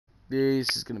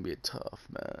This is gonna be a tough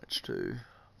match too.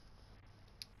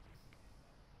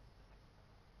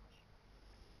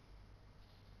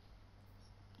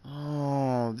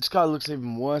 Oh, this guy looks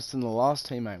even worse than the last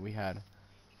teammate we had.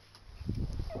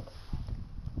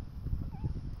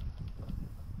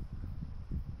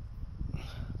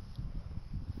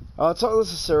 Oh, it's not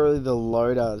necessarily the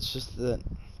loader, it's just that,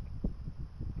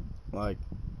 like,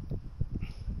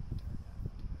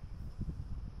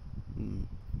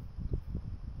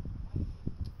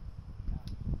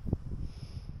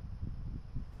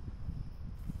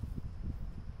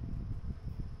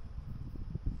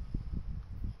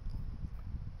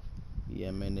 yeah,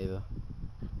 me neither.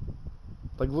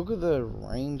 Like, look at the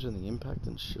range and the impact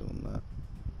and shit on that.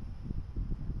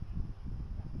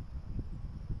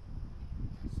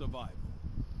 Survival.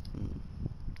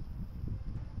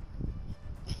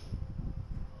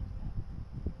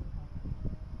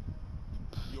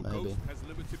 Your ghost has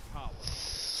limited power.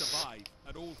 Survive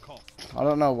at all costs. I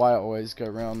don't know why I always go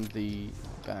around the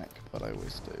back, but I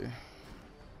always do.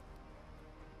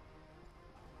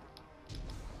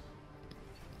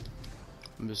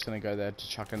 I'm just gonna go there to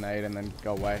chuck a nade and then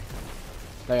go away.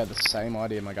 They have the same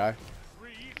idea, my guy. 3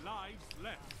 lives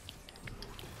left.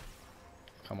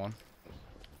 Come on.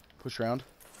 Push round.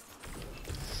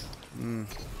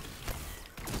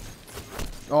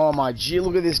 Oh my gee,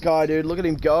 look at this guy, dude. Look at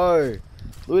him go.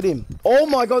 Look at him. Oh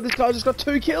my god, this guy just got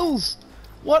 2 kills.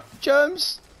 What?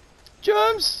 Germs?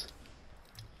 Germs?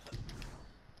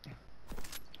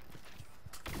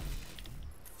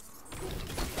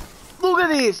 Look at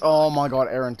this. Oh my god,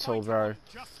 Aaron Till, bro.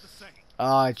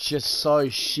 It's just so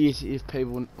shit if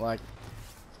people, like...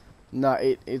 No,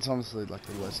 it's honestly like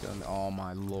the worst gun. Oh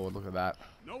my lord, look at that.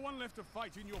 No one left to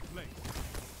fight in your place.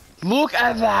 Look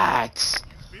at that!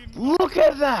 Look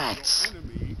at that!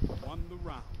 Enemy won the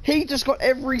round. He just got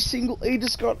every single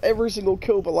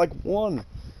kill but like one.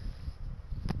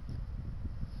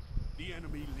 The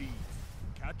enemy leads.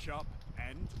 Catch up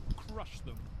and crush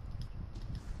them.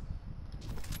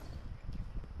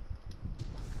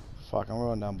 Fuck, I'm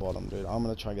going down bottom, dude. I'm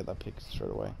gonna try and get that pick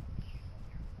straight away.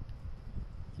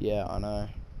 Yeah, I know.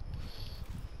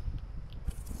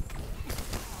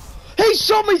 He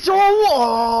shot me through a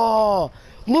wall!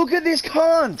 Look at this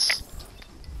cunt!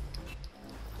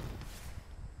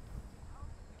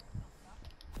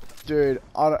 Dude,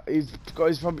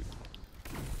 he's probably...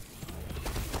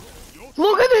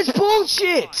 Look at this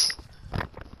bullshit!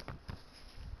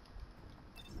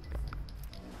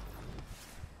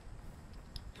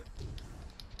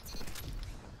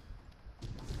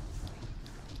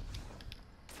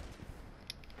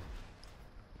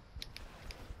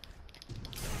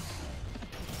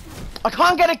 I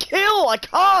can't get a kill! I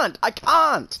can't!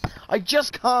 I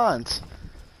just can't!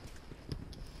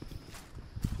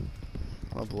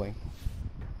 Oh boy.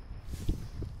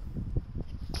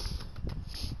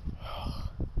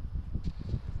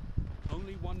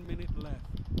 Only 1 minute left.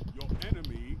 Your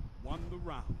enemy won the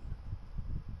round.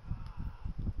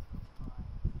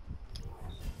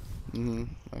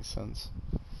 Makes sense.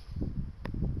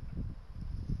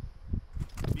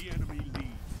 The enemy leads.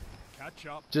 Catch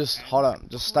up. Just hold on.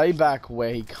 Just stay back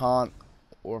where he can't,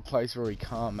 or a place where he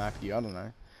can't map you. I don't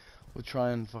know. We'll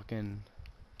try and fucking.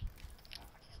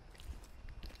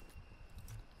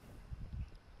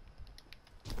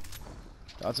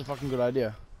 That's a fucking good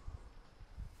idea.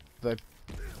 They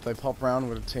pop round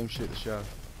with a team shoot the show.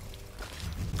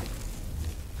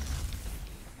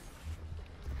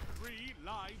 3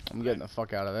 lives. I'm getting the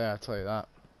fuck out of there. I tell you that.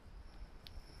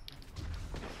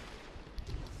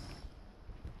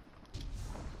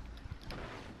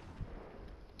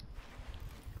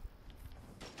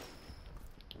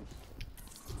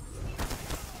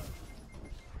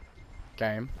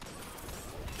 Game.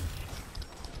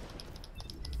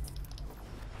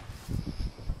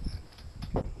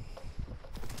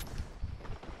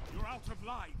 You're out of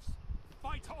lives.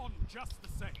 Fight on just the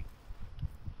same.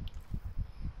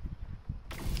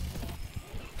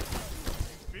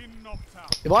 Been knocked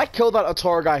out. If I kill that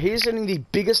Otoro guy, he's getting the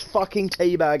biggest fucking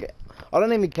teabag. I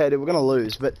don't even care, dude. We're gonna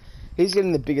lose, but he's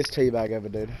getting the biggest teabag ever,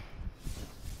 dude.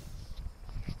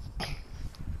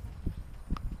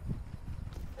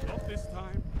 Not this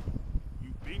time.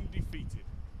 You've been defeated.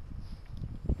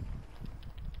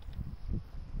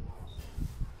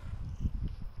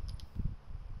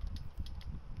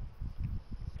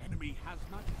 Enemy has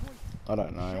match point. I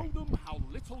don't know. Show them how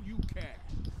little you care.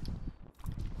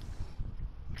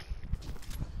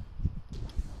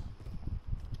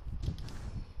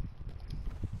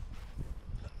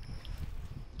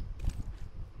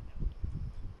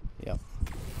 Yep.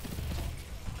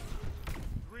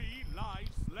 3 lives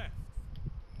left.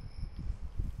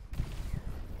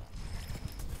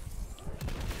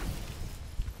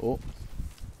 Oh.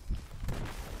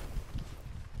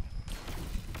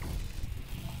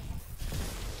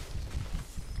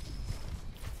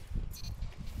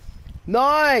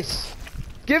 Nice!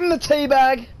 Give him the tea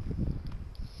bag.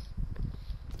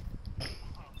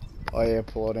 Oh yeah,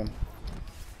 applaud him.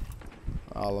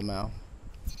 Oh, Lamau.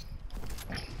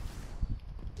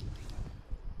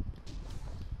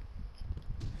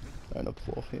 Don't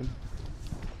applaud him.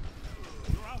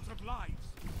 You're out of lives.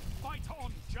 Fight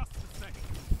on just the same.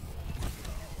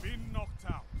 Been knocked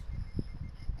out.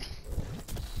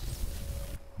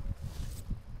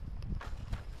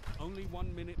 Only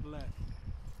 1 minute left.